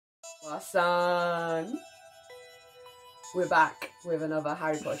Well, son, we're back with another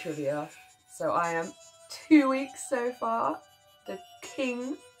Harry Potter trivia. So I am 2 weeks so far, the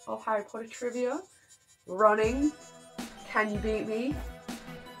king of Harry Potter trivia. Running. Can you beat me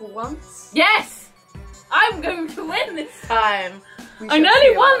for once? Yes! I'm going to win this time. I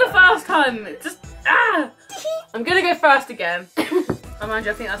nearly won the first time. I'm gonna go first again. Oh, mind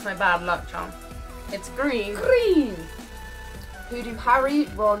you, I think that's my bad luck charm. It's green. Green! Who do Harry,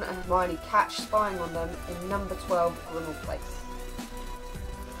 Ron and Hermione catch spying on them in number 12 Grimmauld Place?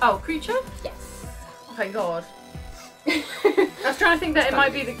 Oh, creature? Yes. Oh my god. I was trying to think that it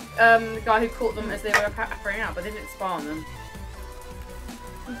might be the guy who caught them as they were appearing out, but they didn't spy on them.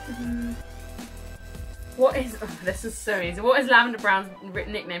 What is... Oh, this is so easy. What is Lavender Brown's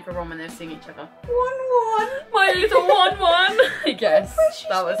nickname for Ron when they're seeing each other? 1-1. My little 1-1. I guess.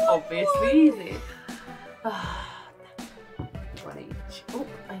 That was obviously easy. 20. Oh,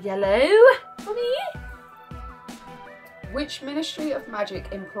 a yellow for me. Which Ministry of Magic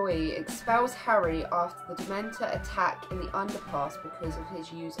employee expels Harry after the Dementor attack in the underpass because of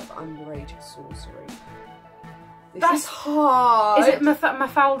his use of underage sorcery? This is hard. Is it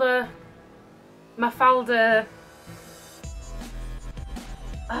Mafalda? Mafalda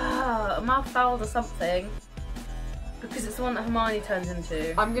something. Because it's the one that Hermione turns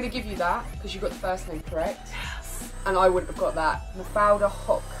into. I'm going to give you that because you got the first name correct. Yes. And I wouldn't have got that. Mafalda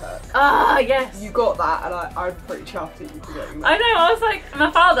Hopkirk. Ah, yes. You got that, and I'm pretty chuffed at you for getting that. I know, I was like,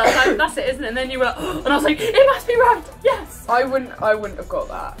 Mafalda, like, that's it, isn't it? And then you were like, oh, and I was like, it must be right. Yes. I wouldn't have got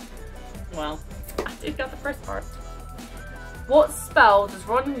that. Well, I did get the first part. What spell does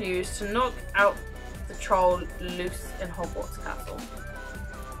Ron use to knock out the troll loose in Hogwarts Castle?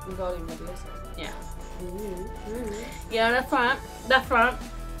 Regarding Leviosa. Yeah. Ooh. Yeah, that's right. That's right.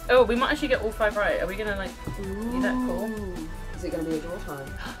 Oh, we might actually get all 5 right. Are we gonna like be that cool? Is it gonna be a draw time?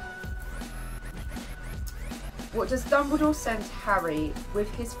 What does Dumbledore send Harry with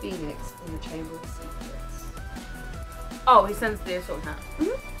his phoenix in the Chamber of Secrets? Oh, he sends the assault hat.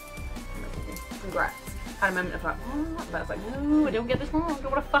 Congrats. Had a moment of like, what? But I was like, no, I don't get this wrong. I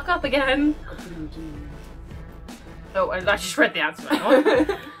don't want to fuck up again. Oh, I just read the answer now.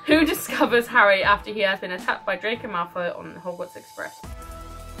 Who discovers Harry after he has been attacked by Draco Malfoy on Hogwarts Express?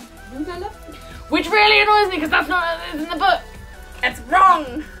 Which really annoys me because that's not in the book. It's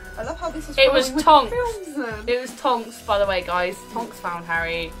wrong. I love how this is. It was Tonks. Films, it was Tonks, by the way, guys. Tonks found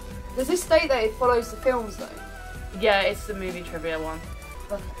Harry. Does this state that it follows the films though? Yeah, it's the movie trivia one.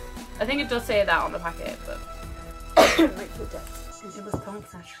 Okay. I think it does say that on the packet, but it was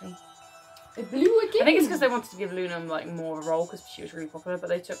Tonks actually. It blew again. I think it's because they wanted to give Luna like more of a role because she was really popular, but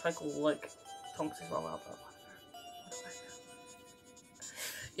they took like all like Tonks' role out. But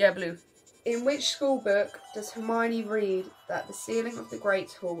yeah, blue. In which school book does Hermione read that the ceiling of the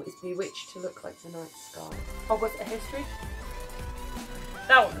Great Hall is bewitched to look like the night sky? Hogwarts a history.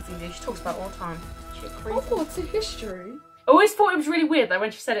 That one was easy. She talks about it all the time. Shit, crazy. Hogwarts a history. I always thought it was really weird that when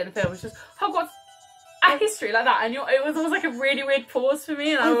she said it in the film, it was just Hogwarts a history like that, and it was always like a really weird pause for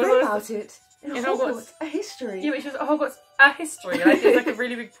me. And I was read about it in Hogwarts a history. Yeah, but she was Hogwarts a history. Like, it was like a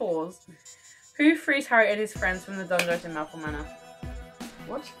really big pause. Who frees Harry and his friends from the dungeon in Malfoy Manor?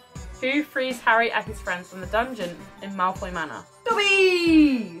 What? Who frees Harry and his friends from the dungeon in Malfoy Manor?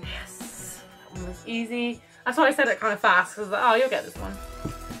 Dobby! Yes, that one was easy. That's why I said it kind of fast because I was like, oh, you'll get this one.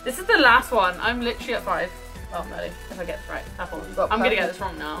 This is the last one. I'm literally at 5. Oh, no, if I get this right. I'm going to get this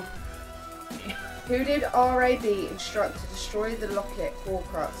wrong now. Who did RAB instruct to destroy the locket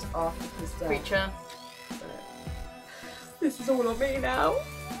Horcrux after his death? Creature. This is all on me now. Oh,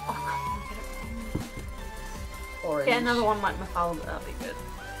 come on, get it wrong. Orange. Get another one like Mafalda, that'd be good.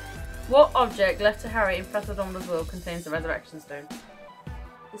 What object left to Harry in Professor Dumbledore's will contains the Resurrection Stone?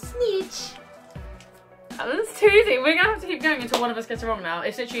 The snitch. Oh, that's too easy. We're gonna have to keep going until one of us gets it wrong now.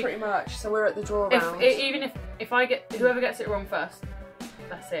 It's literally pretty much. So we're at the draw round. Even if I get whoever gets it wrong first,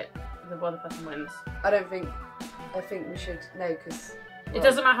 that's it. The other person wins. I think we should because it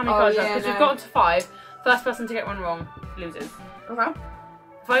doesn't matter how many cards you have because we've gotten to 5. First person to get one wrong loses. Okay.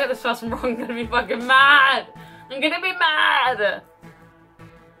 If I get this first one wrong, I'm gonna be fucking mad. I'm gonna be mad.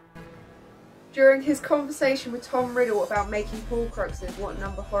 During his conversation with Tom Riddle about making Horcruxes, what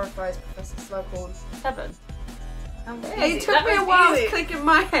number horrifies Professor Slughorn? 7. Hey, it took me a while to click in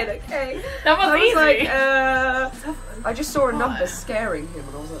my head, okay? That was easy. Like, I just saw a number scaring him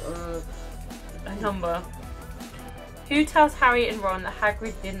and I was like, A number. Who tells Harry and Ron that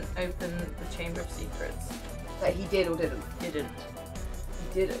Hagrid didn't open the Chamber of Secrets? That he did or didn't? Didn't.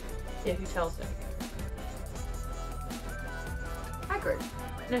 He didn't? Yeah, who tells him? Hagrid.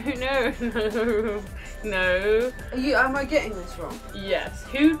 No. Am I getting this wrong? Yes.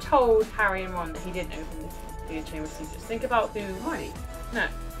 Who told Harry and Ron that he didn't open the Chamber of Secrets? Think about who. Hermione. No.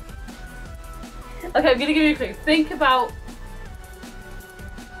 Okay, I'm gonna give you a clue. Think about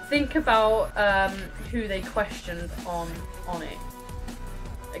who they questioned on it.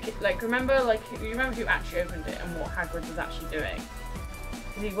 Like remember you remember who actually opened it and what Hagrid was actually doing?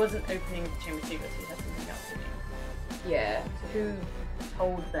 Because he wasn't opening the Chamber of Secrets, he had something else to do. Yeah. So who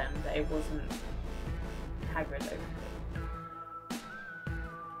told them that it wasn't Hagrid opened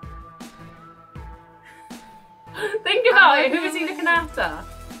it? Think about it, who was he looking after?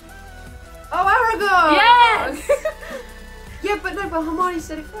 Oh, Aragorn! Yes! Yeah, but Hermione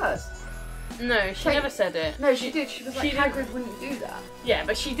said it first. No, she never said it. No, she did. She was like, Hagrid wouldn't do that. Yeah,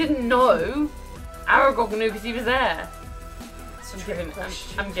 but she didn't know. Aragorn knew because he was there.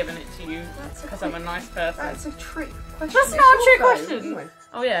 I'm giving it to you because I'm a nice person. That's a trick question. That's not a trick question. Anyway.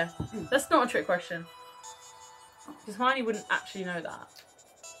 Oh yeah, that's not a trick question. Because Hermione wouldn't actually know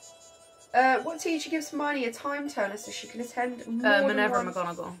that. What teacher gives Hermione a time turner so she can attend Minerva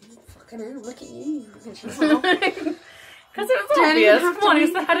McGonagall. Fucking hell, look at you. Because it was obvious. Come on,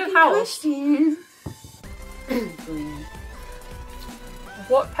 he's the head of house.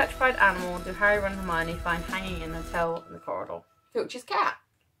 What petrified animal do Harry and Hermione find hanging in the hotel in the corridor? Filch's cat.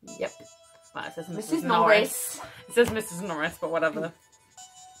 Yep. Well, it says Mrs. Norris. It says Mrs. Norris, but whatever.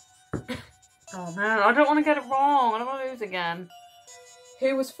 Oh man, I don't want to get it wrong. I don't want to lose again.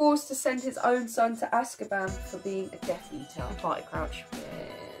 Who was forced to send his own son to Azkaban for being a Death Eater? Barty Crouch.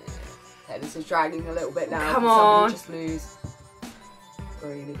 Yeah. Okay, this is dragging a little bit now. Come on. Just lose.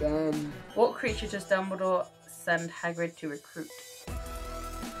 Green again. What creature does Dumbledore send Hagrid to recruit?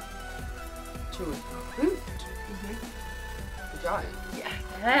 To recruit? The giant. Yeah.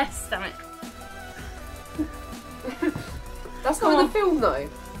 Yes, damn it. That's not in the film though.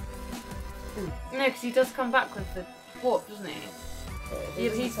 No, because he does come back with the dwarf, doesn't he? Yeah,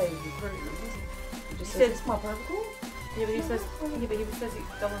 but he says recruit them, doesn't he? He just says it's my protocol. Yeah, but he says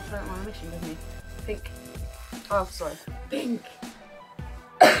Dumbledore went on a mission, doesn't he? Think. Oh, sorry. Think.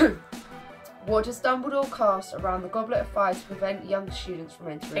 What does Dumbledore cast around the Goblet of Fire to prevent young students from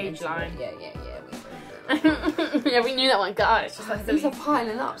entering? Age line. Yeah. Yeah, we knew that one, guys. Just like these are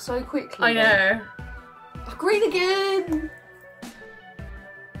piling up so quickly. I know. Oh, green again.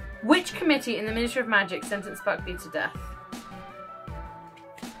 Which committee in the Ministry of Magic sentenced Buckbeak to death?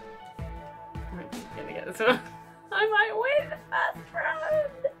 I'm gonna get this one. I might win the first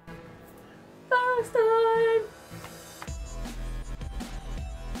round. First time.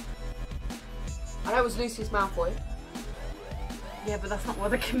 I know it was Lucius Malfoy. Yeah, but that's not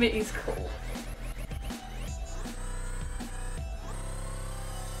what the committee's called.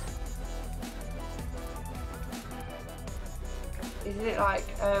 Isn't it like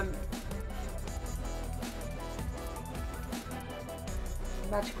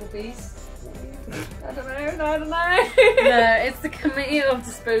magical beasts? I don't know. No, it's the Committee of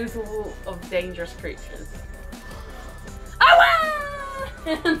Disposal of Dangerous Creatures. Oh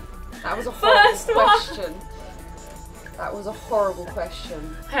wow! That was a horrible question. That was a horrible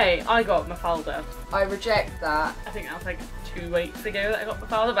question. Hey, I got Mafalda. I reject that. I think that was like 2 weeks ago that I got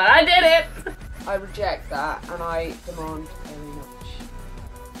Mafalda, but I did it! I reject that and I demand very much.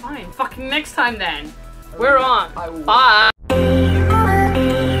 Fine, fucking next time then. We're on. I will. Bye!